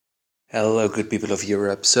Hello, good people of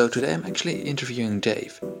Europe. So today I'm actually interviewing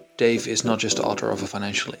Dave. Dave is not just the author of a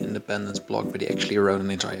financial independence blog, but he actually wrote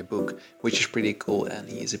an entire book, which is pretty cool, and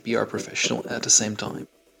he is a PR professional at the same time.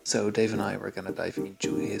 So Dave and I were gonna dive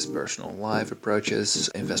into his personal life approaches,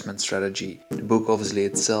 investment strategy, the book obviously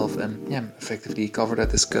itself, and effectively cover that,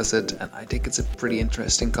 discuss it, and I think it's a pretty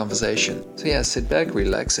interesting conversation. So sit back,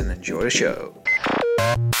 relax, and enjoy the show.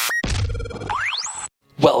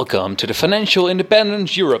 Welcome to the Financial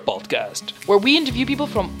Independence Europe podcast, where we interview people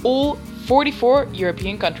from all 44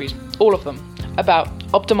 European countries, all of them, about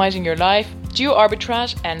optimizing your life,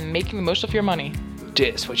 geo-arbitrage, and making the most of your money.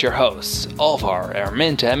 This with your hosts, Alvar,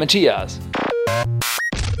 Erminta, and Matthias.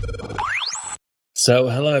 So,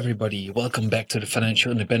 hello everybody, welcome back to the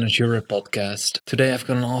Financial Independence Europe podcast. Today I've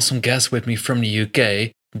got an awesome guest with me from the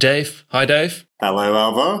UK, Dave. Hi Dave. Hello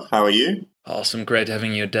Alvar, how are you? Awesome, great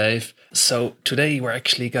having you, Dave. So today we're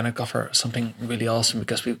actually going to cover something really awesome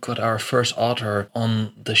because we've got our first author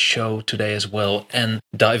on the show today as well and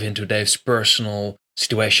dive into Dave's personal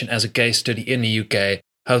situation as a case study in the UK,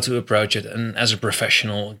 how to approach it, and as a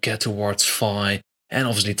professional get towards FI, and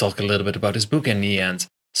obviously talk a little bit about his book in the end.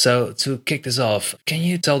 So to kick this off, can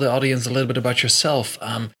you tell the audience a little bit about yourself?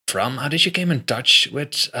 How did you get in touch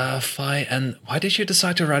with FI, and why did you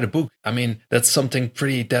decide to write a book? I mean, that's something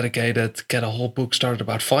pretty dedicated, get a whole book started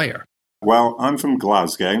about fire. Well, I'm from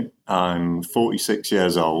Glasgow. I'm 46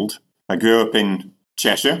 years old. I grew up in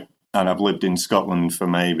Cheshire, and I've lived in Scotland for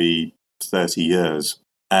maybe 30 years.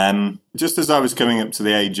 Just as I was coming up to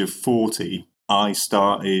the age of 40, I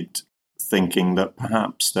started thinking that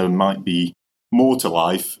perhaps there might be more to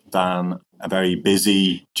life than a very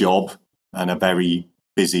busy job and a very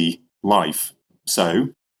busy life. So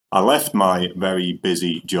I left my very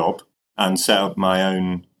busy job and set up my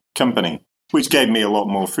own company, which gave me a lot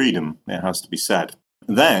more freedom, it has to be said.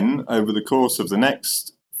 Then, over the course of the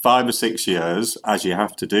next 5 or 6 years, as you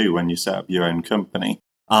have to do when you set up your own company,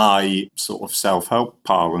 I, sort of self-help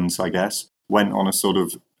parlance, I guess, went on a sort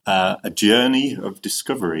of a journey of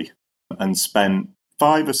discovery and spent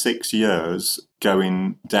 5 or 6 years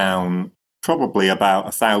going down probably about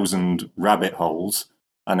 1,000 rabbit holes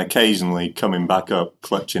and occasionally coming back up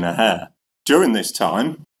clutching a hare. During this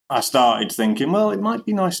time, I started thinking, well, it might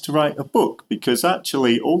be nice to write a book because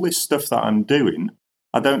actually all this stuff that I'm doing,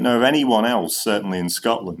 I don't know of anyone else, certainly in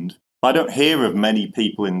Scotland. I don't hear of many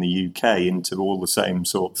people in the UK into all the same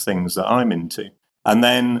sort of things that I'm into. And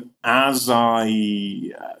then as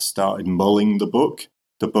I started mulling the book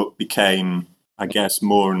became, I guess,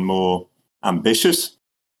 more and more ambitious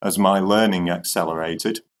as my learning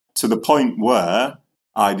accelerated, to the point where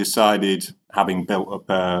I decided, having built up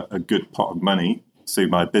a good pot of money through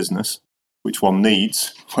my business, which one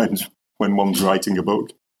needs when one's writing a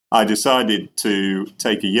book, I decided to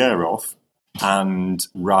take a year off and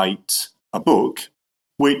write a book,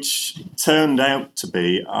 which turned out to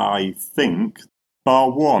be, I think, bar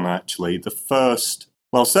one actually, the first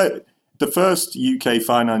UK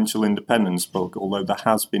financial independence book, although there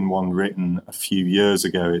has been one written a few years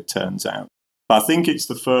ago, it turns out. But I think it's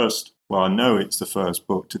the first, I know it's the first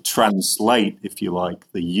book to translate, if you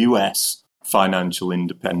like, the US financial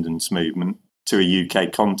independence movement to a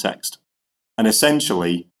UK context. And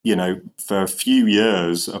essentially, for a few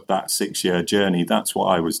years of that 6-year journey, that's what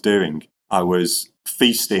I was doing. I was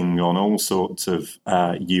feasting on all sorts of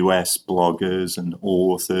US bloggers and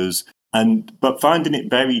authors, but finding it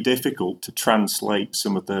very difficult to translate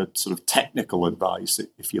some of the sort of technical advice,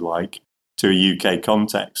 if you like, to a UK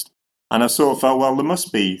context. And I sort of felt, well, there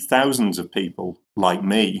must be thousands of people like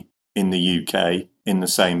me in the UK in the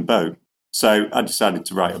same boat. So I decided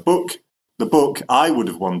to write a book. The book I would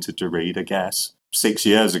have wanted to read, I guess, 6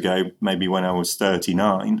 years ago, maybe when I was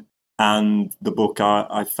 39. And the book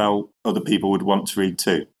I felt other people would want to read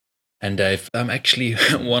too. And Dave, I'm actually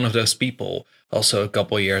one of those people. Also, a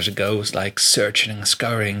couple of years ago, was like searching and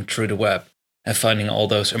scouring through the web and finding all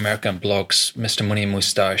those American blogs, Mr. Money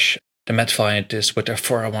Mustache, the mad scientists with their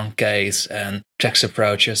 401ks and tax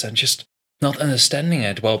approaches, and just not understanding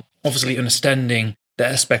it. Well, obviously understanding the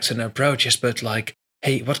aspects and approaches, but like,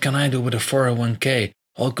 hey, what can I do with a 401k?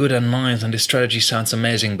 All good and nice, and this strategy sounds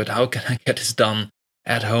amazing, but how can I get this done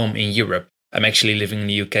at home in Europe? I'm actually living in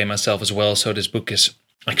the UK myself as well, so this book is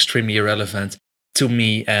extremely relevant to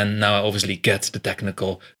me, and now I obviously get the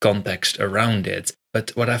technical context around it.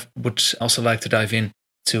 But what I would also like to dive into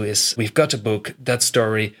is, we've got a book, that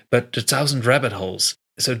story, but the 1,000 rabbit holes.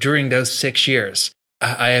 So during those 6 years,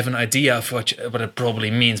 I have an idea of what it probably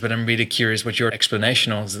means, but I'm really curious what your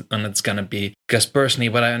explanation on it's going to be. Because personally,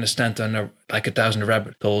 what I understand under like 1,000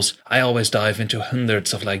 rabbit holes, I always dive into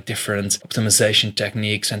hundreds of like different optimization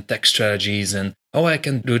techniques and tech strategies. And I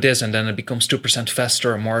can do this, and then it becomes 2%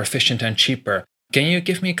 faster, more efficient, and cheaper. Can you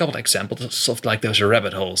give me a couple of examples of like those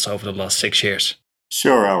rabbit holes over the last 6 years?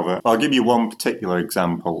 Sure, Albert. I'll give you one particular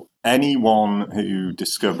example. Anyone who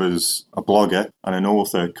discovers a blogger and an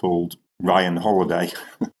author called Ryan Holiday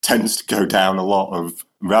tends to go down a lot of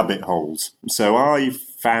rabbit holes. So I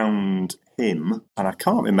found him, and I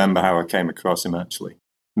can't remember how I came across him actually,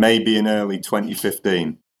 maybe in early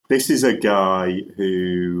 2015. This is a guy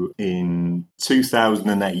who in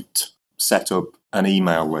 2008 set up an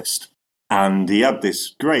email list. And he had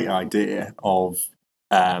this great idea of,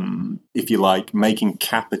 if you like, making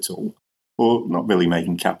capital, or not really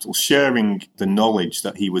making capital, sharing the knowledge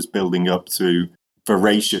that he was building up through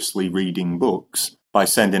voraciously reading books by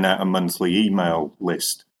sending out a monthly email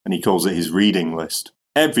list. And he calls it his reading list.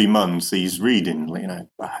 Every month he's reading,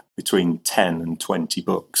 between 10 and 20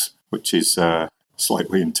 books, which is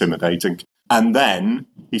slightly intimidating. And then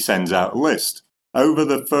he sends out a list. Over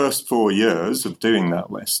the first 4 years of doing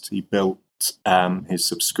that list, he built his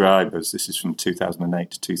subscribers, this is from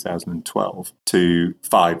 2008 to 2012, to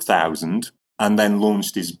 5,000, and then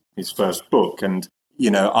launched his first book. And,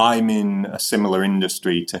 I'm in a similar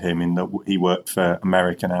industry to him in that he worked for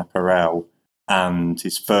American Apparel, and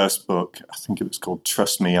his first book, I think it was called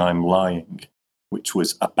Trust Me, I'm Lying, which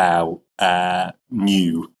was about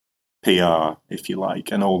new PR, if you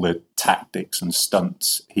like, and all the tactics and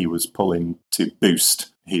stunts he was pulling to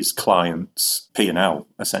boost his clients' P&L,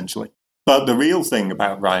 essentially. But the real thing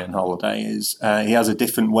about Ryan Holiday is he has a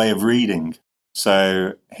different way of reading.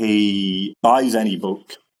 So he buys any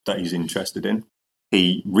book that he's interested in.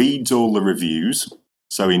 He reads all the reviews,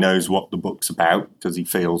 so he knows what the book's about, because he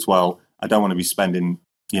feels, well, I don't want to be spending,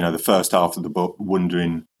 the first half of the book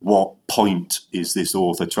wondering what point is this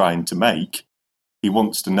author trying to make. He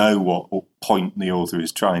wants to know what point the author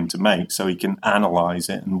is trying to make so he can analyse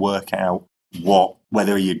it and work out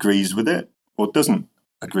whether he agrees with it or doesn't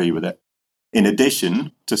agree with it. In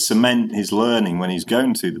addition, to cement his learning when he's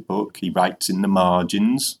going through the book, he writes in the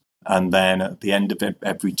margins, and then at the end of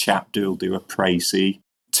every chapter he'll do a précis.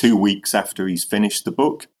 2 weeks after he's finished the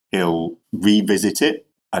book, he'll revisit it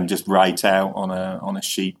and just write out on a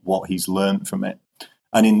sheet what he's learned from it.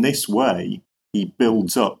 And in this way, he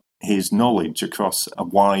builds up his knowledge across a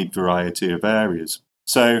wide variety of areas.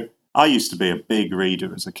 So I used to be a big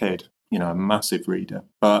reader as a kid, a massive reader.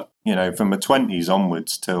 But, from my 20s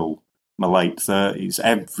onwards till my late 30s,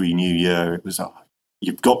 every new year it was,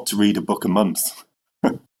 you've got to read a book a month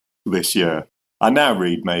this year. I now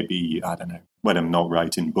read maybe, I don't know, when I'm not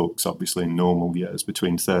writing books, obviously in normal years,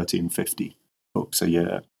 between 30 and 50 books a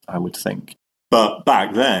year, I would think. But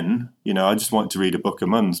back then, I just wanted to read a book a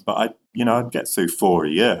month, but I'd get through 4 a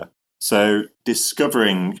year. So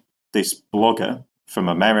discovering this blogger from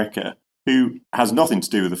America who has nothing to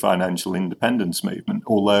do with the financial independence movement,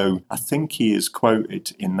 although I think he is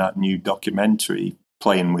quoted in that new documentary,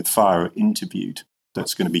 Playing with Fire, Interviewed,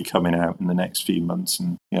 that's going to be coming out in the next few months.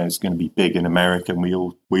 And, it's going to be big in America, and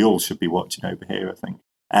we all should be watching over here, I think.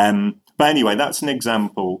 But anyway, that's an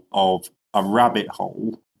example of a rabbit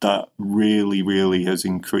hole that really, really has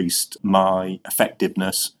increased my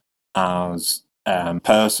effectiveness as a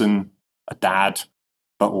person, a dad,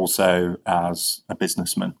 but also as a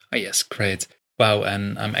businessman. Oh, yes, great. Wow,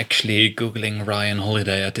 and I'm actually Googling Ryan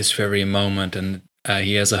Holiday at this very moment, and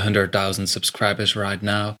he has 100,000 subscribers right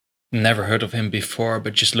now. Never heard of him before,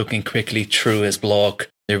 but just looking quickly through his blog,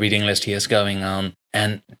 the reading list he has going on,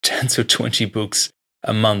 and 10 to 20 books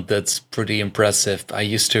a month, that's pretty impressive. I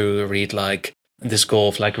used to read this goal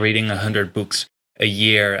of reading 100 books a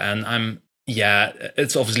year, and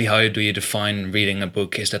it's obviously how do you define reading a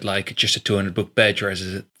book? Is that just a 200 book page, or is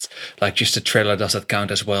it just a trailer? Does that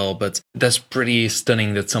count as well? But that's pretty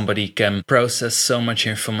stunning that somebody can process so much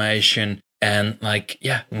information and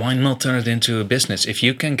why not turn it into a business? If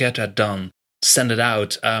you can get that done, send it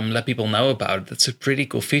out, let people know about it. That's a pretty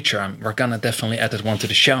cool feature. We're gonna definitely add that one to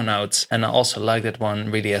the show notes. And I also like that one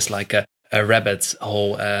really as a rabbit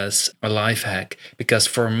hole, as a life hack, because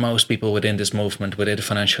for most people within this movement, within the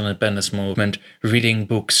financial independence movement, reading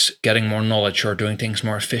books, getting more knowledge, or doing things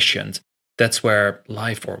more efficient, that's where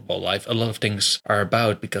life, a lot of things are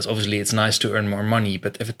about, because obviously it's nice to earn more money,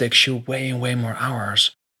 but if it takes you way, way more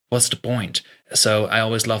hours, what's the point? So I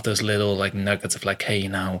always love those little nuggets of hey,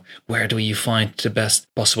 now, where do you find the best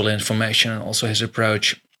possible information? And also his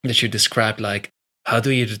approach that you described, how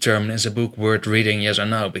do you determine is a book worth reading, yes or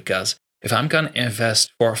no? Because if I'm going to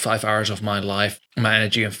invest 4 or 5 hours of my life, my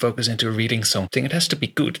energy and focus into reading something, it has to be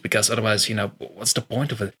good, because otherwise, what's the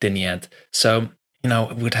point of it in the end? So,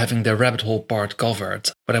 with having the rabbit hole part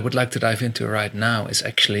covered, what I would like to dive into right now is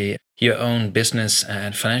actually your own business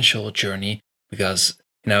and financial journey, because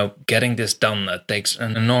getting this done, that takes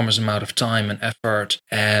an enormous amount of time and effort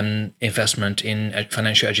and investment in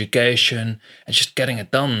financial education, and just getting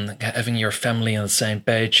it done, having your family on the same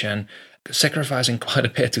page, and sacrificing quite a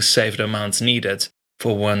bit to save the amounts needed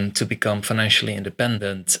for one to become financially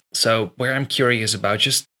independent. So where I'm curious about,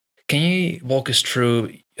 just can you walk us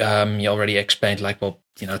through, you already explained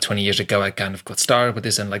 20 years ago, I kind of got started with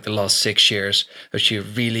this, and the last 6 years, that you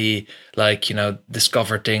really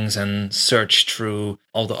discover things and search through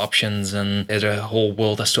all the options and the whole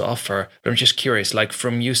world has to offer. But I'm just curious,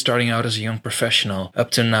 from you starting out as a young professional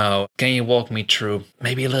up to now, can you walk me through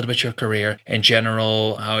maybe a little bit your career in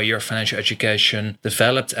general, how your financial education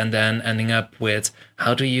developed, and then ending up with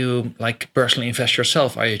how do you personally invest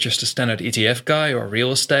yourself? Are you just a standard ETF guy or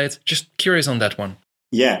real estate? Just curious on that one.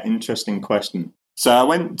 Yeah, interesting question. So I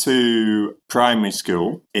went to primary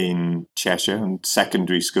school in Cheshire and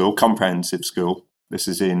secondary school, comprehensive school. This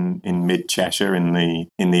is in mid-Cheshire in the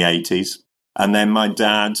 80s. And then my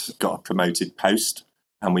dad got a promoted post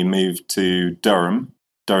and we moved to Durham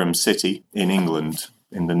City in England,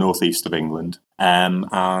 in the northeast of England. And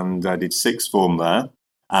I did sixth form there.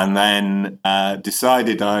 And then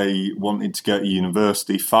decided I wanted to go to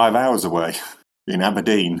university 5 hours away in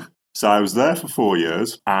Aberdeen. So I was there for 4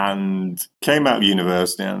 years and came out of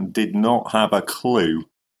university and did not have a clue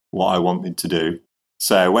what I wanted to do.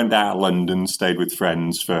 So I went out of London, stayed with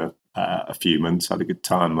friends for a few months, had a good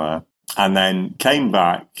time there, and then came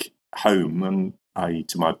back home and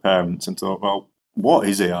to my parents and thought, well, what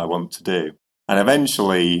is it I want to do? And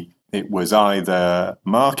eventually it was either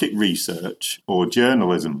market research or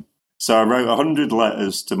journalism. So I wrote 100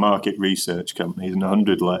 letters to market research companies and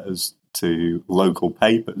 100 letters to local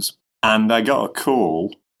papers. And I got a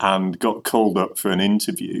call and got called up for an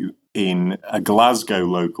interview in a Glasgow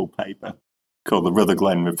local paper called the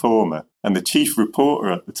Rutherglen Reformer. And the chief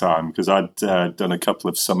reporter at the time, because I'd done a couple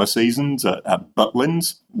of summer seasons at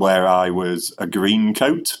Butlins, where I was a green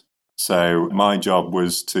coat. So my job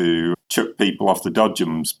was to chuck people off the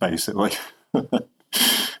dodgems, basically.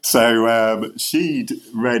 So she'd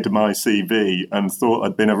read my CV and thought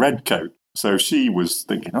I'd been a redcoat. So she was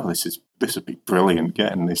thinking, oh, this would be brilliant,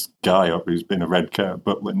 getting this guy up who's been a redcoat at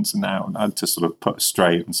Butlins now. And I had to sort of put her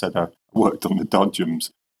straight and said I worked on the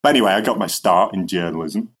dodgems. But anyway, I got my start in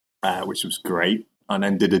journalism, which was great. And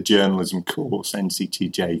then did a journalism course,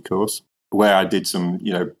 NCTJ course, where I did some,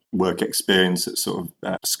 work experience at sort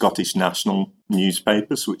of Scottish national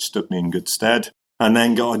newspapers, which stood me in good stead. And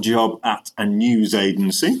then got a job at a news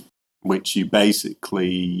agency, which you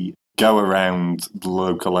basically go around the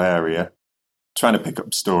local area, trying to pick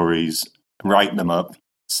up stories, write them up,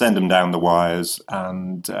 send them down the wires,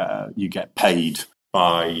 and you get paid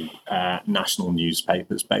by national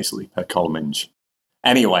newspapers, basically, per column inch.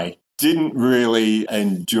 Anyway, didn't really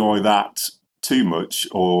enjoy that too much,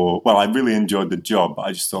 I really enjoyed the job, but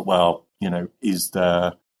I just thought, is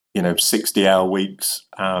there 60-hour weeks,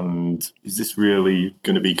 and is this really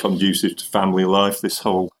going to be conducive to family life, this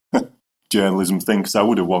whole journalism thing? Because I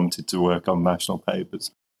would have wanted to work on national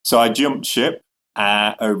papers. So I jumped ship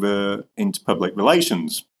over into public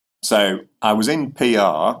relations. So I was in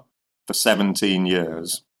PR for 17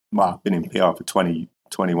 years. Well, I've been in PR for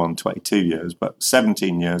 21, 22 years, but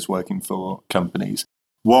 17 years working for companies.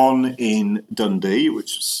 One in Dundee,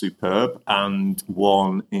 which was superb, and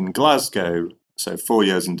one in Glasgow. So 4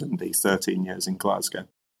 years in Dundee, 13 years in Glasgow,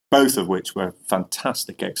 both of which were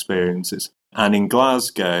fantastic experiences. And in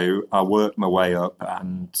Glasgow, I worked my way up,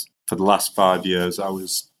 and for the last 5 years, I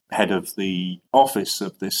was head of the office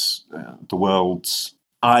of this, the world's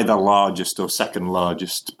either largest or second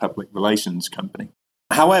largest public relations company.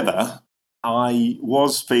 However, I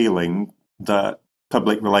was feeling that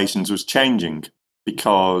public relations was changing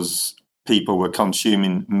because people were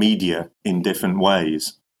consuming media in different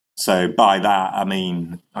ways. So by that, I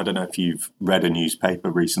mean, I don't know if you've read a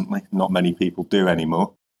newspaper recently. Not many people do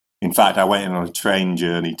anymore. In fact, I went on a train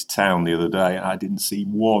journey to town the other day and I didn't see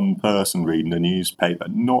one person reading a newspaper,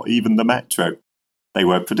 not even the Metro. They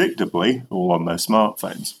were predictably all on their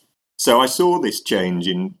smartphones. So I saw this change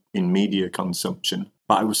in media consumption,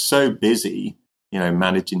 but I was so busy,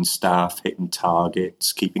 managing staff, hitting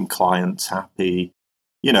targets, keeping clients happy,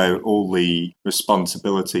 all the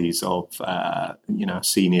responsibilities of, a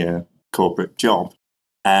senior corporate job,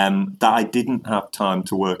 that I didn't have time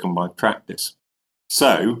to work on my practice.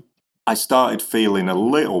 So I started feeling a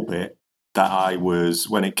little bit that I was,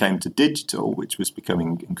 when it came to digital, which was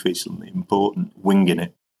becoming increasingly important, winging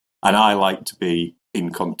it. And I like to be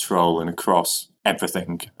in control and across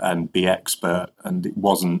everything and be expert. And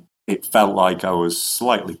it felt like I was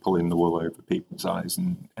slightly pulling the wool over people's eyes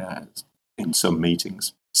in some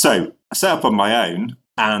meetings. So I set up on my own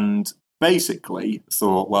and basically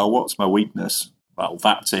thought, well, what's my weakness? Well,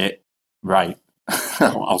 that's it. Right.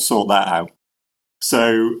 I'll sort that out.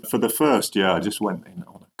 So for the first year, I just went in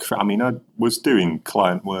on I was doing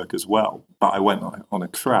client work as well, but I went on a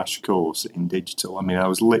crash course in digital. I mean, I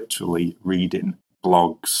was literally reading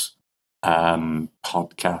blogs,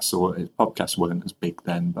 podcasts, or podcasts weren't as big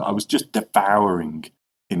then, but I was just devouring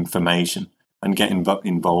information and getting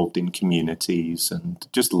involved in communities and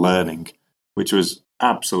just learning, which was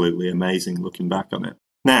absolutely amazing looking back on it.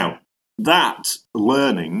 Now, that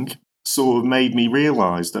learning sort of made me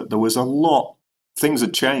realize that there was things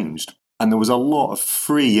had changed. And there was a lot of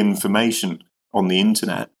free information on the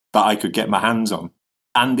internet that I could get my hands on.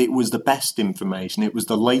 And it was the best information. It was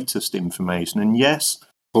the latest information. And yes,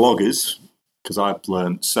 bloggers, because I've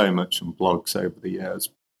learned so much from blogs over the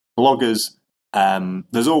years, bloggers,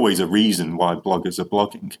 there's always a reason why bloggers are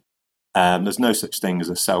blogging. There's no such thing as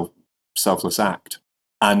a selfless act.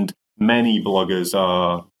 And many bloggers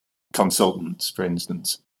are consultants, for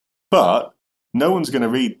instance. But no one's going to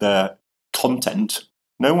read their content.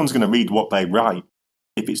 No one's going to read what they write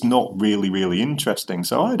if it's not really, really interesting.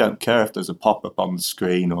 So I don't care if there's a pop-up on the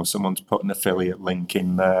screen or someone's put an affiliate link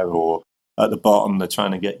in there, or at the bottom they're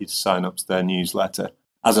trying to get you to sign up to their newsletter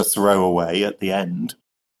as a throwaway at the end.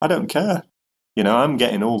 I don't care. I'm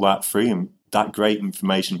getting all that free and that great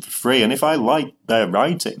information for free. And if I like their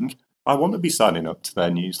writing, I want to be signing up to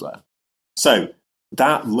their newsletter. So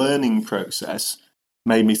that learning process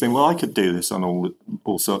made me think, well, I could do this on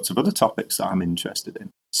all sorts of other topics that I'm interested in.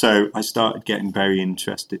 So I started getting very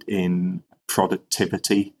interested in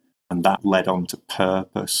productivity, and that led on to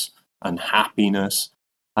purpose and happiness.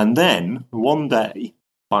 And then one day,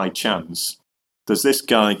 by chance, there's this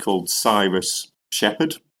guy called Cyrus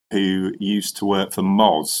Shepherd who used to work for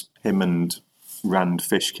Moz, him and Rand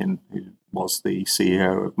Fishkin, who was the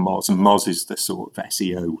CEO of Moz. And Moz is the sort of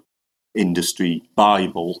SEO industry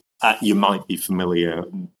Bible. You might be familiar,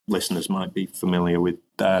 listeners might be familiar with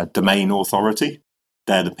Domain Authority.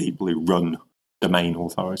 They're the people who run Domain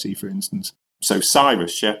Authority, for instance. So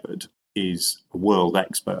Cyrus Shepherd is a world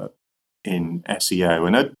expert in SEO.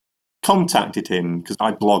 And I contacted him because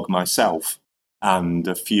I blog myself, and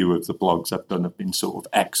a few of the blogs I've done have been sort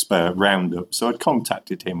of expert roundups. So I'd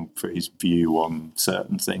contacted him for his view on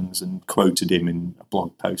certain things and quoted him in a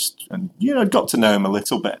blog post. And, I'd got to know him a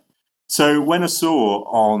little bit. So when I saw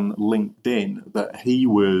on LinkedIn that he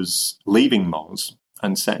was leaving Moz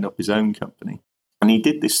and setting up his own company, and he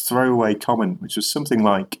did this throwaway comment, which was something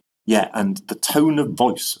like, yeah, and the tone of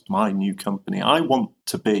voice of my new company, I want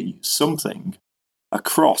to be something, a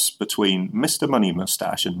cross between Mr. Money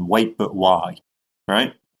Mustache and Wait But Why,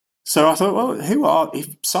 right? So I thought, well,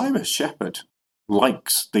 if Cyrus Shepherd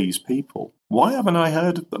likes these people, why haven't I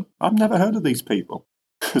heard of them? I've never heard of these people.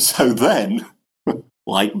 So then,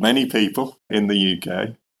 like many people in the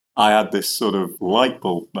UK, I had this sort of light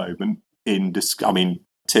bulb moment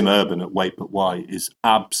Tim Urban at Wait But Why is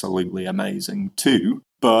absolutely amazing too,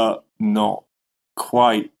 but not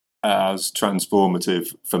quite as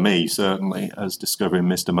transformative for me, certainly, as discovering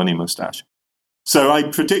Mr. Money Mustache. So I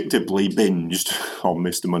predictably binged on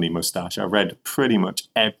Mr. Money Mustache. I read pretty much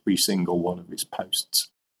every single one of his posts.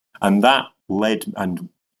 And that led and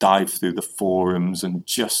dived through the forums, and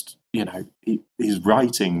just, his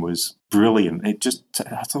writing was brilliant. I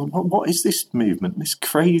thought, what is this movement, this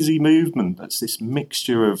crazy movement that's this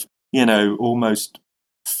mixture of, almost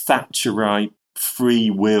Thatcherite free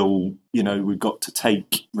will, we've got to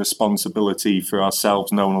take responsibility for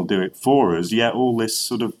ourselves, no one will do it for us, yet all this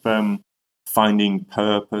sort of finding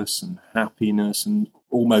purpose and happiness and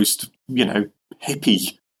almost,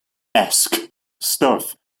 hippie-esque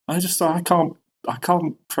stuff. I just thought, I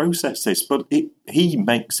can't process this, but he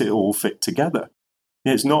makes it all fit together.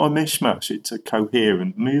 It's not a mishmash, it's a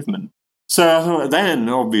coherent movement. So I thought, then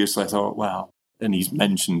obviously I thought, well, and he's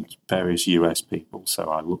mentioned various US people, so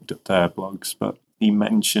I looked at their blogs, but he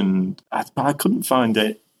mentioned, but I couldn't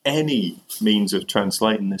find any means of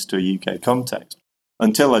translating this to a UK context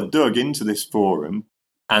until I dug into this forum,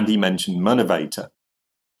 and he mentioned Monevator.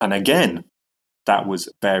 And again, that was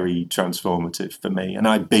very transformative for me. And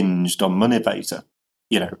I binged on Monevator,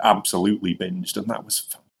 absolutely binged. And that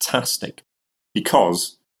was fantastic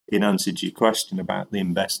because, in answer to your question about the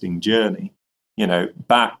investing journey,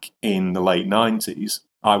 back in the late 90s,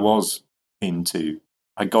 I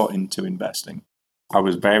got into investing. I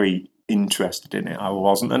was very interested in it. I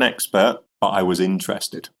wasn't an expert, but I was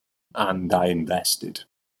interested and I invested.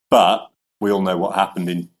 But we all know what happened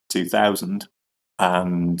in 2000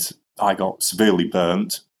 and I got severely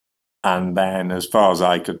burnt. And then, as far as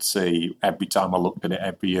I could see, every time I looked at it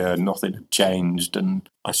every year, nothing had changed, and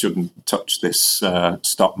I shouldn't touch this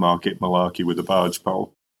stock market malarkey with a barge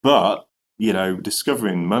pole. But,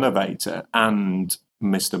 discovering Monevator and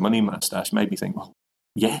Mr. Money Mustache made me think, well,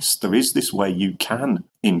 yes, there is this way you can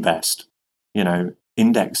invest,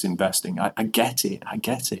 index investing. I get it.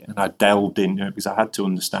 And I delved into it because I had to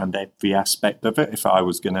understand every aspect of it if I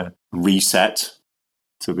was going to reset,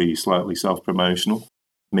 to be slightly self-promotional,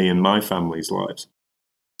 me and my family's lives.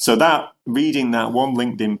 So reading that one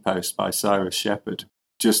LinkedIn post by Cyrus Shepherd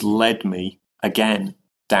just led me again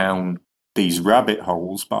down these rabbit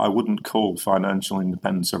holes, but I wouldn't call financial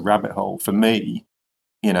independence a rabbit hole. For me,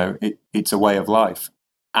 it's a way of life.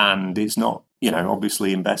 And it's not,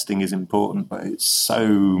 obviously investing is important, but it's so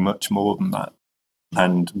much more than that.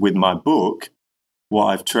 And with my book, what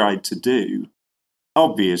I've tried to do,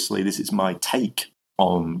 obviously this is my take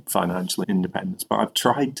on financial independence, but I've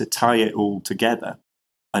tried to tie it all together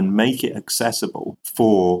and make it accessible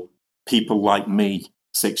for people like me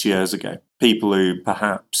 6 years ago. People who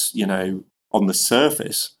perhaps, on the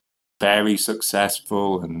surface, very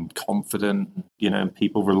successful and confident,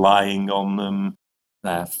 people relying on them,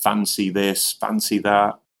 fancy this, fancy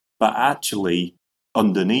that. But actually,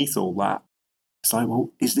 underneath all that, it's like, well,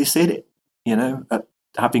 is this it?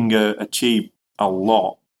 Having achieved a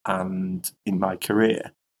lot and in my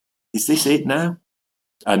career, is this it now?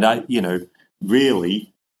 And I,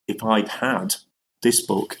 really, if I'd had this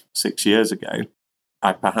book 6 years ago,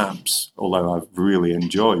 I perhaps, although I've really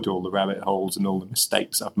enjoyed all the rabbit holes and all the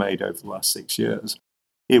mistakes I've made over the last 6 years,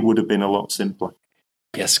 it would have been a lot simpler.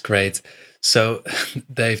 Yes, great. So,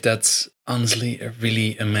 Dave, that's honestly a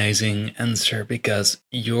really amazing answer, because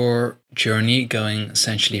your journey going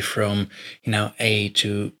essentially from, A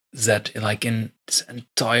to Z, like in this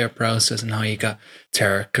entire process and how you got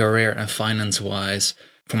there career and finance-wise,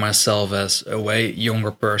 for myself as a way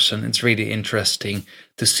younger person, it's really interesting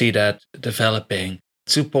to see that developing.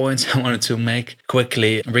 2 points I wanted to make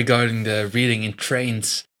quickly regarding the reading in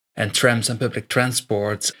trains and trams and public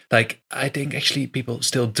transports. Like, I think actually people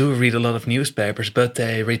still do read a lot of newspapers, but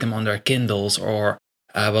they read them on their Kindles or,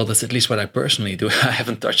 well, that's at least what I personally do. I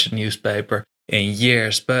haven't touched a newspaper in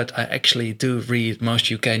years, but I actually do read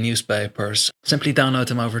most UK newspapers. Simply download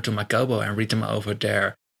them over to my Kobo and read them over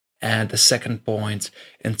there. And the second point,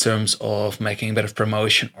 in terms of making a bit of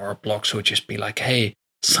promotion, or blogs would just be like, hey,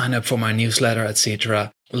 sign up for my newsletter,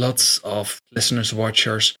 etc. Lots of listeners,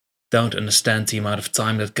 watchers don't understand the amount of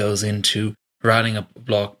time that goes into writing a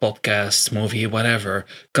blog, podcast, movie, whatever,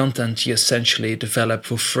 content you essentially develop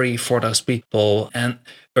for free for those people, and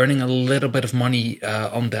earning a little bit of money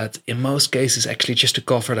on that, in most cases actually just to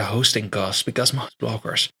cover the hosting costs, because most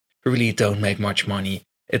bloggers really don't make much money.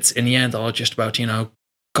 It's in the end all just about,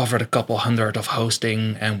 cover the couple hundred of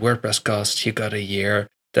hosting and WordPress costs you got a year.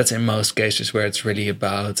 That's in most cases where it's really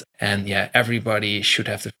about. And yeah, everybody should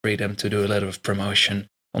have the freedom to do a little of promotion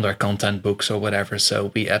on their content books or whatever.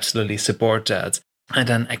 So we absolutely support that. And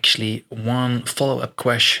then actually one follow-up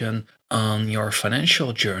question on your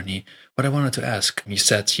financial journey. What I wanted to ask, you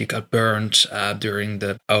said you got burned during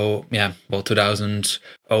the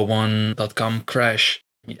 2001.com crash.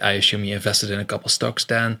 I assume you invested in a couple stocks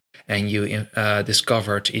then, and you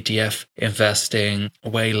discovered ETF investing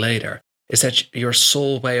way later. Is that your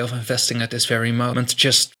sole way of investing at this very moment?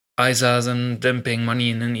 Just ISAs and dumping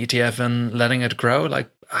money in an ETF and letting it grow?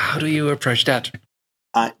 Like, how do you approach that?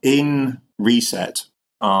 In Reset,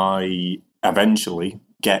 I eventually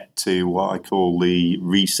get to what I call the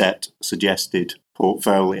Reset suggested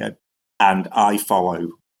portfolio, and I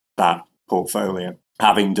follow that portfolio,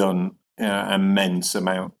 having done immense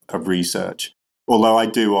amount of research. Although I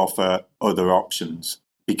do offer other options,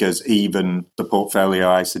 because even the portfolio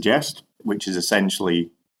I suggest, which is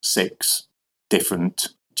essentially 6 different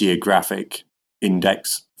geographic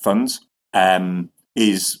index funds,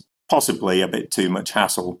 is possibly a bit too much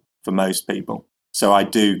hassle for most people. So I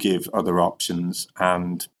do give other options.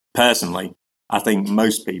 And personally, I think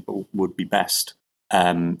most people would be best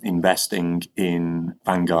investing in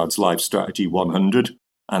Vanguard's Life Strategy 100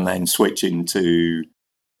 and then switching to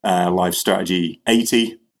Life Strategy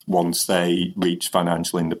 80 once they reach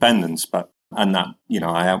financial independence. And that,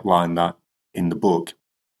 I outline that in the book.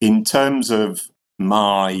 In terms of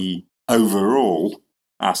my overall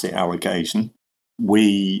asset allocation,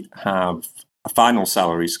 we have a final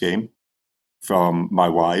salary scheme from my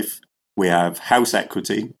wife. We have house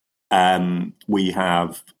equity. We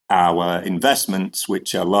have our investments,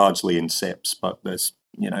 which are largely in SIPs, but there's,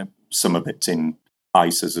 some of it's in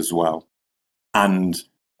ISAs as well. And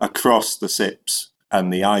across the SIPs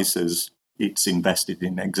and the ISAs, it's invested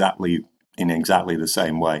in exactly the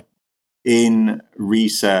same way. In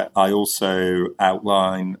Reset, I also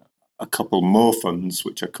outline a couple more funds,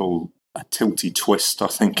 which are called a tilty twist, I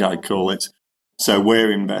think I call it. So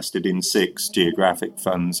we're invested in 6 geographic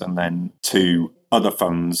funds and then 2 other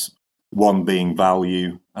funds, one being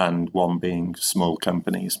value and one being small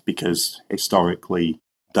companies, because historically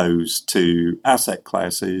those 2 asset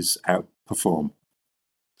classes outperform.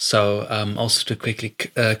 So also to quickly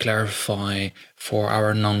clarify for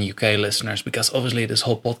our non-UK listeners, because obviously this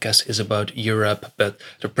whole podcast is about Europe, but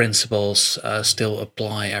the principles still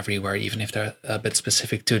apply everywhere, even if they're a bit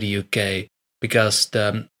specific to the UK, because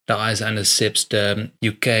the ISA and the SIPs, the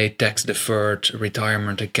UK tax-deferred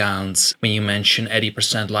retirement accounts, when you mention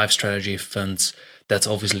 80% life strategy funds, that's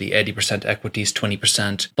obviously 80% equities,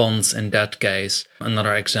 20% bonds in that case.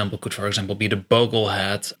 Another example could, for example, be the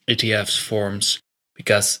Boglehead ETFs forms,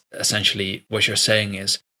 because essentially what you're saying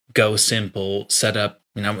is go simple, set up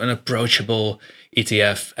an approachable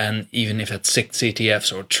ETF, and even if it's 6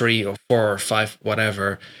 ETFs or 3 or 4 or 5,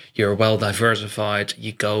 whatever, you're well diversified.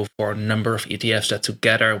 You go for a number of ETFs that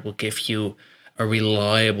together will give you a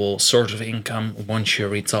reliable sort of income once you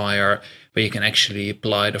retire, where you can actually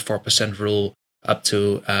apply the 4% rule up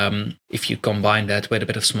to, if you combine that with a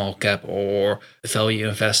bit of small cap or value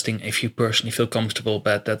investing, if you personally feel comfortable,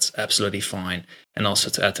 but that's absolutely fine. And also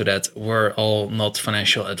to add to that, we're all not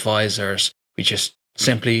financial advisors. We just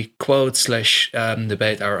simply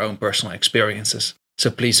quote/debate our own personal experiences. So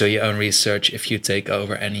please do your own research if you take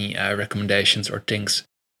over any recommendations or things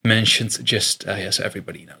mentioned, just so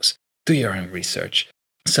everybody knows. Do your own research.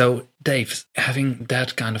 So Dave, having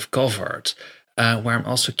that kind of covered, where I'm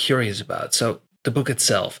also curious about, so the book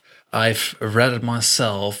itself, I've read it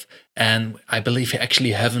myself, and I believe you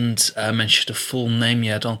actually haven't mentioned the full name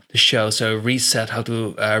yet on the show. So Reset, How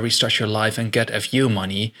to Restart Your Life and Get FU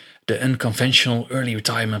Money, the unconventional early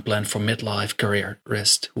retirement plan for midlife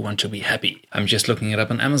careerists who want to be happy. I'm just looking it up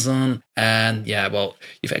on Amazon, and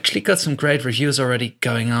you've actually got some great reviews already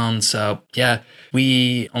going on. So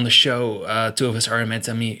we on the show, 2 of us, Aramet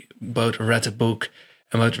and me, both read the book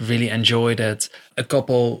and both really enjoyed it. A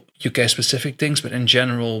couple UK specific things, but in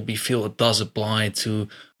general, we feel it does apply to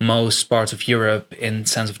most parts of Europe in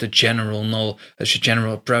sense of the general knowledge,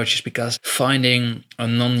 general approaches, because finding a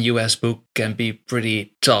non-US book can be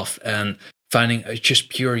pretty tough, and finding a just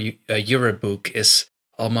pure Europe book is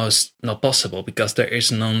almost not possible, because there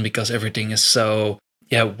is none, because everything is so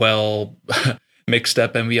well mixed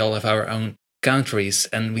up, and we all have our own countries,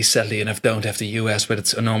 and we sadly enough don't have the US with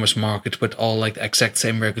its enormous market with all like the exact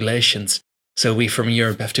same regulations. So we from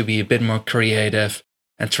Europe have to be a bit more creative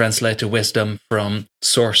and translate the wisdom from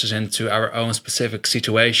sources into our own specific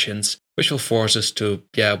situations, which will force us to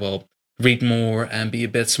read more and be a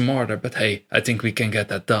bit smarter. But hey, I think we can get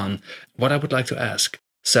that done. What I would like to ask,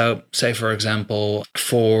 so say for example,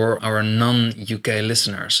 for our non-UK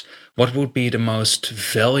listeners, what would be the most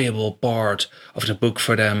valuable part of the book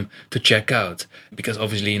for them to check out? Because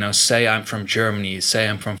obviously, say I'm from Germany, say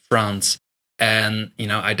I'm from France, and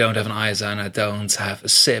I don't have an ISA and I don't have a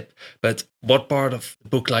SIP, but what part of the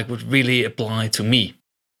book would really apply to me?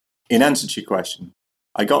 In answer to your question,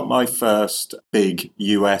 I got my first big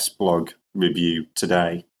US blog review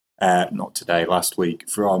last week,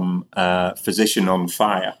 from Physician on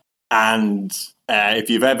Fire. And if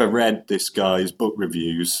you've ever read this guy's book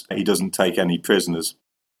reviews, he doesn't take any prisoners.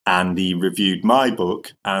 And he reviewed my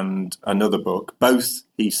book and another book, both,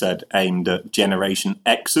 he said, aimed at Generation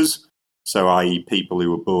X's, so i.e. people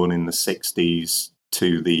who were born in the 60s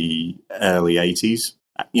to the early 80s,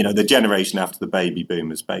 the generation after the baby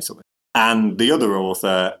boomers, basically. And the other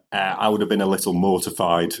author, I would have been a little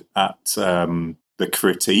mortified at the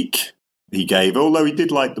critique he gave, although he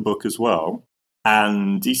did like the book as well.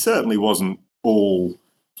 And he certainly wasn't all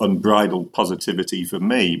unbridled positivity for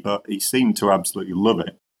me, but he seemed to absolutely love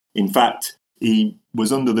it. In fact, he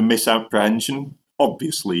was under the misapprehension,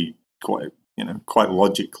 obviously quite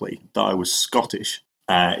logically, that I was Scottish,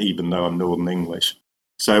 even though I'm Northern English.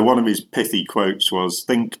 So one of his pithy quotes was,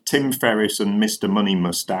 think Tim Ferriss and Mr. Money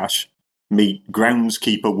Mustache meet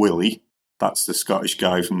groundskeeper Willie, that's the Scottish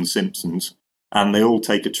guy from The Simpsons, and they all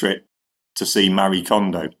take a trip to see Marie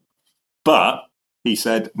Kondo. But, he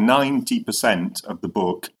said, 90% of the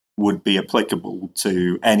book would be applicable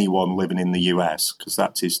to anyone living in the US, because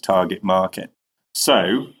that's his target market.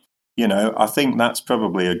 So, I think that's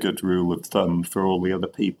probably a good rule of thumb for all the other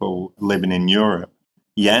people living in Europe.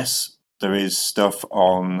 Yes, there is stuff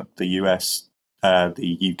on the US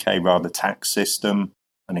the UK tax system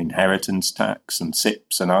and inheritance tax and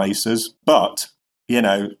SIPs and ISAs. But,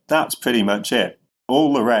 that's pretty much it.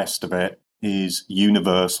 All the rest of it is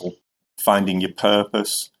universal. Finding your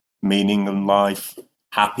purpose, meaning in life,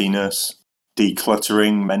 happiness,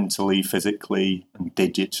 decluttering mentally, physically, and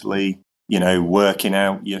digitally, working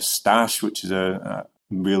out your stash, which is a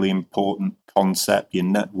really important concept, your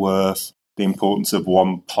net worth, the importance of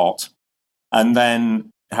one pot. And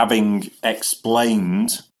then having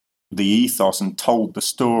explained the ethos and told the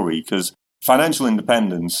story, because financial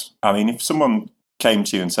independence, if someone came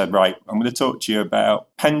to you and said, right, I'm going to talk to you about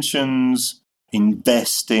pensions,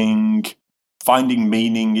 investing, finding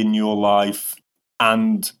meaning in your life,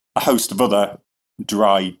 and a host of other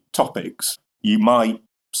dry topics, you might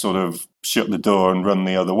sort of shut the door and run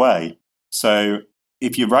the other way. So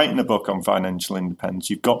if you're writing a book on financial independence,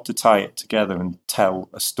 you've got to tie it together and tell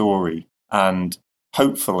a story. And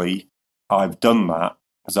hopefully I've done that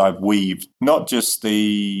as I've weaved not just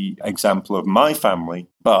the example of my family,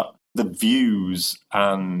 but the views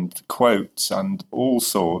and quotes and all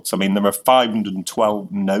sorts. There are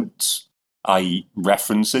 512 notes, i.e.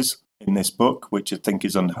 references, in this book, which I think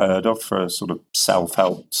is unheard of for a sort of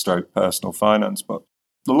self-help / personal finance book.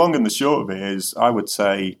 The long and the short of it is, I would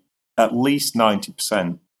say at least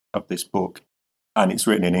 90% of this book, and it's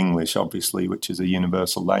written in English, obviously, which is a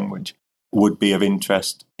universal language, would be of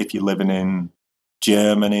interest if you're living in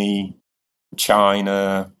Germany,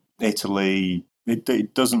 China, Italy.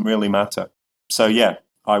 It doesn't really matter. So, yeah,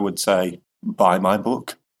 I would say buy my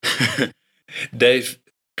book. Dave,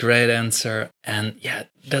 great answer. And yeah,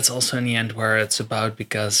 that's also in the end where it's about,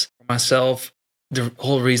 because for myself, the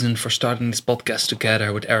whole reason for starting this podcast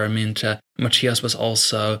together with Araminta, Matthias, was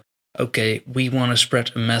also, okay, we want to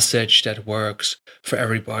spread a message that works for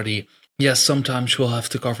everybody. Yes, sometimes we'll have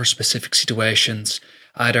to cover specific situations.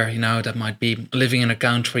 Either, that might be living in a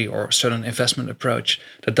country or a certain investment approach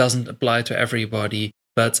that doesn't apply to everybody.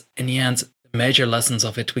 But in the end, the major lessons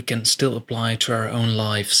of it we can still apply to our own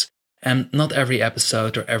lives. And not every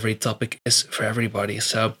episode or every topic is for everybody.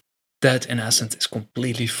 So that, in essence, is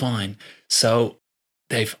completely fine. So,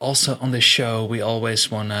 Dave, also on this show, we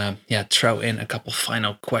always want to throw in a couple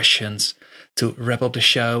final questions to wrap up the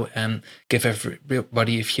show and give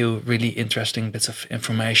everybody a few really interesting bits of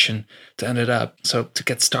information to end it up. So to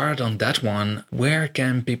get started on that one, where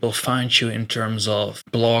can people find you in terms of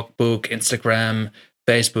blog, book, Instagram,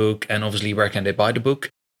 Facebook, and obviously where can they buy the book?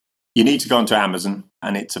 You need to go onto Amazon,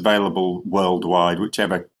 and it's available worldwide,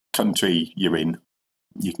 whichever country you're in.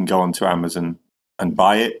 You can go onto Amazon and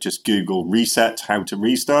buy it. Just Google Reset, How to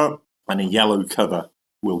Restart, and a yellow cover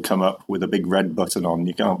will come up with a big red button on.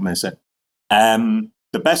 You can't miss it.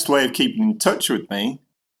 The best way of keeping in touch with me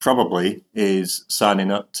probably is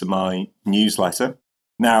signing up to my newsletter.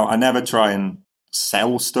 Now, I never try and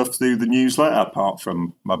sell stuff through the newsletter, apart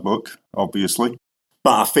from my book, obviously.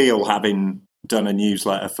 But I feel, having done a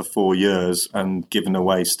newsletter for 4 years and given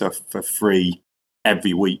away stuff for free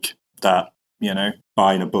every week, that,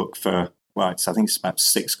 buying a book for, I think it's about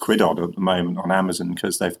 £6 odd at the moment on Amazon,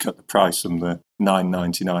 because they've cut the price from the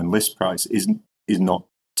 $9.99 list price, is not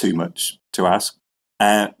too much to ask.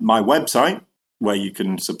 My website, where you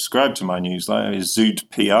can subscribe to my newsletter, is Zood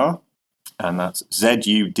PR, and that's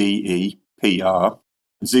ZUDEPR.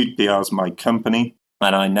 Zood PR is my company,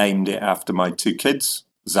 and I named it after my 2 kids,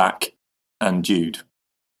 Zach and Jude.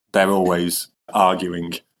 They're always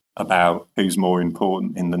arguing about who's more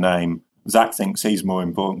important in the name. Zach thinks he's more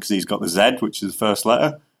important because he's got the Z, which is the first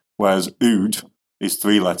letter, whereas Ood is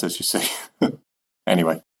 3 letters, you see.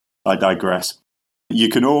 Anyway, I digress. You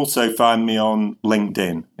can also find me on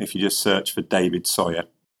LinkedIn if you just search for David Sawyer,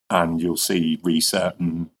 and you'll see Reset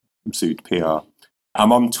and Zood PR.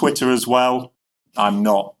 I'm on Twitter as well. I'm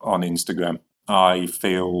not on Instagram. I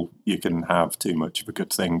feel you can have too much of a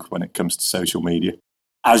good thing when it comes to social media,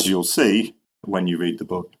 as you'll see when you read the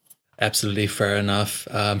book. Absolutely fair enough.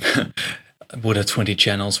 With the 20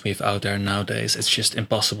 channels we have out there nowadays, it's just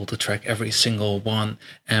impossible to track every single one.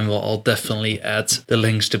 And we'll all definitely add the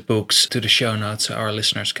links to books to the show notes so our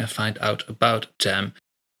listeners can find out about them.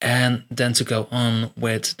 And then to go on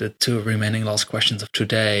with the 2 remaining last questions of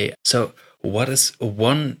today. So what is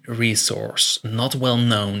one resource not well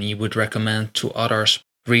known you would recommend to others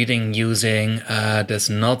reading, using, that's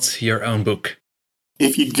not your own book?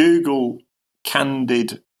 If you Google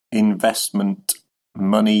Candid Investment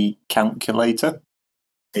Money Calculator,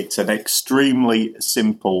 it's an extremely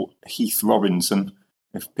simple Heath Robinson,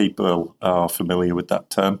 if people are familiar with that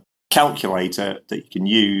term, calculator that you can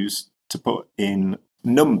use to put in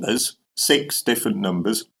numbers, 6 different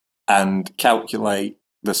numbers, and calculate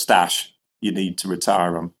the stash you need to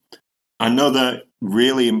retire on. Another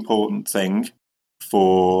really important thing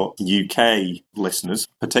for UK listeners,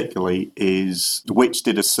 particularly, is Which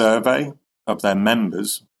did a survey of their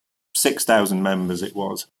members, 6,000 members it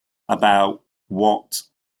was, about what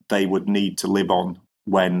they would need to live on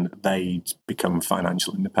when they'd become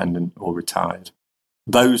financially independent or retired.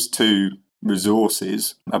 Those two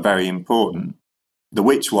resources are very important. The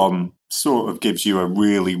Which one sort of gives you a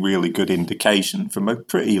really, really good indication from a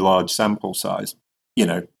pretty large sample size, you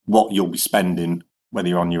know, what you'll be spending, whether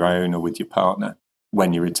you're on your own or with your partner,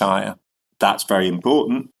 when you retire. That's very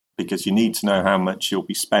important because you need to know how much you'll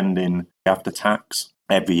be spending after tax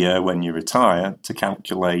every year when you retire to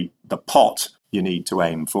calculate the pot you need to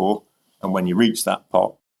aim for. And when you reach that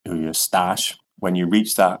pot, or your stash, when you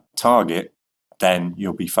reach that target, then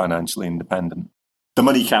you'll be financially independent. The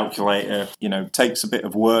money calculator, you know, takes a bit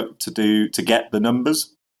of work to do to get the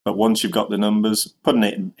numbers. But once you've got the numbers, putting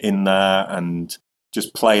it in there and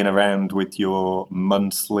just playing around with your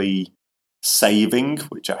monthly saving,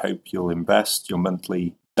 which I hope you'll invest, your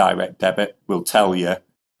monthly direct debit will tell you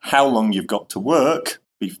how long you've got to work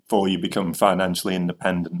before you become financially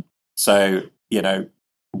independent. So, you know,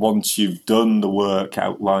 once you've done the work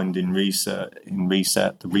outlined in Reset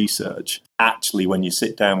the research, actually when you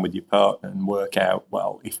sit down with your partner and work out,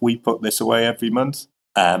 well, if we put this away every month,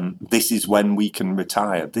 this is when we can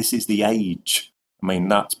retire. This is the age. I mean,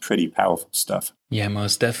 that's pretty powerful stuff. Yeah,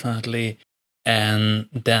 most definitely. And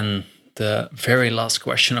then the very last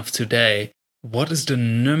question of today. What is the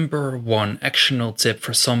number one actionable tip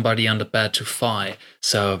for somebody on the path to FI?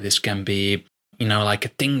 So this can be, you know, like a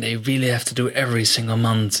thing they really have to do every single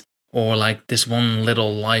month, or like this one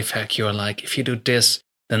little life hack. You're like, if you do this,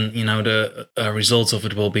 then, you know, the results of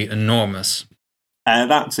it will be enormous.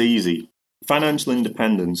 That's easy. Financial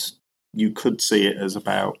independence, you could see it as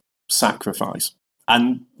about sacrifice.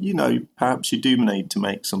 And, you know, perhaps you do need to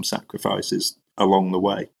make some sacrifices along the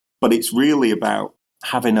way. But it's really about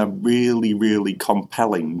having a really, really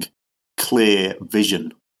compelling, clear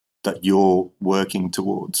vision that you're working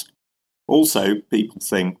towards. Also, people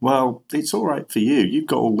think, well, it's all right for you. You've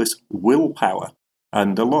got all this willpower.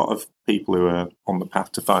 And a lot of people who are on the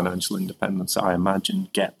path to financial independence, I imagine,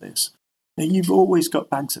 get this. Now, you've always got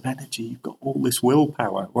bags of energy. You've got all this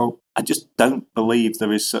willpower. Well, I just don't believe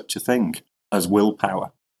there is such a thing as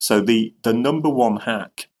willpower. So the number one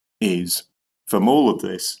hack is, from all of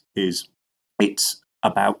this, is it's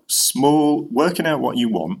about working out what you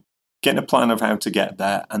want, getting a plan of how to get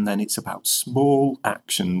there, and then it's about small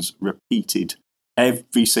actions repeated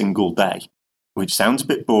every single day, which sounds a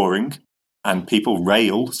bit boring, and people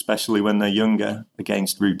rail, especially when they're younger,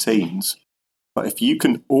 against routines. But if you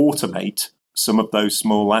can automate some of those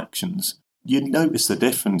small actions, you notice the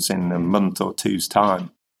difference in a month or two's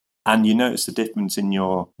time. And you notice the difference in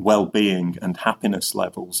your well-being and happiness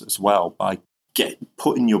levels as well by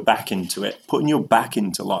putting your back into it, putting your back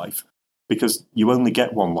into life, because you only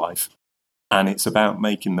get one life and it's about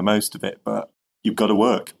making the most of it, but you've got to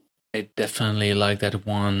work. I definitely like that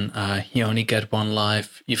one. You only get one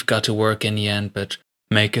life. You've got to work in the end, but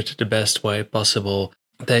make it the best way possible.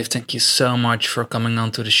 Dave, thank you so much for coming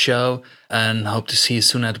on to the show and hope to see you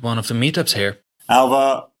soon at one of the meetups here.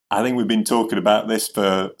 Alvar, I think we've been talking about this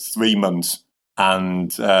for 3 months, and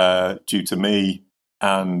due to me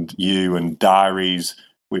and you and diaries,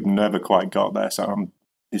 we've never quite got there. So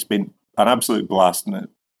it's been an absolute blast, and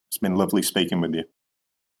it's been lovely speaking with you.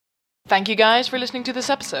 Thank you guys for listening to this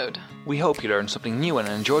episode. We hope you learned something new and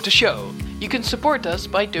enjoyed the show. You can support us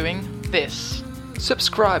by doing this.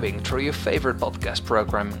 Subscribing through your favorite podcast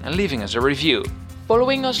program and leaving us a review.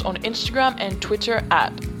 Following us on Instagram and Twitter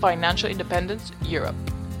at Financial Independence Europe.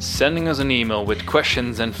 Sending us an email with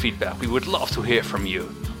questions and feedback. We would love to hear from you.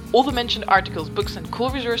 All the mentioned articles, books and cool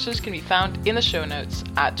resources can be found in the show notes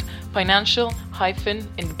at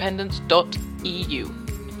financial-independence.eu.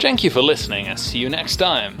 Thank you for listening and see you next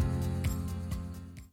time.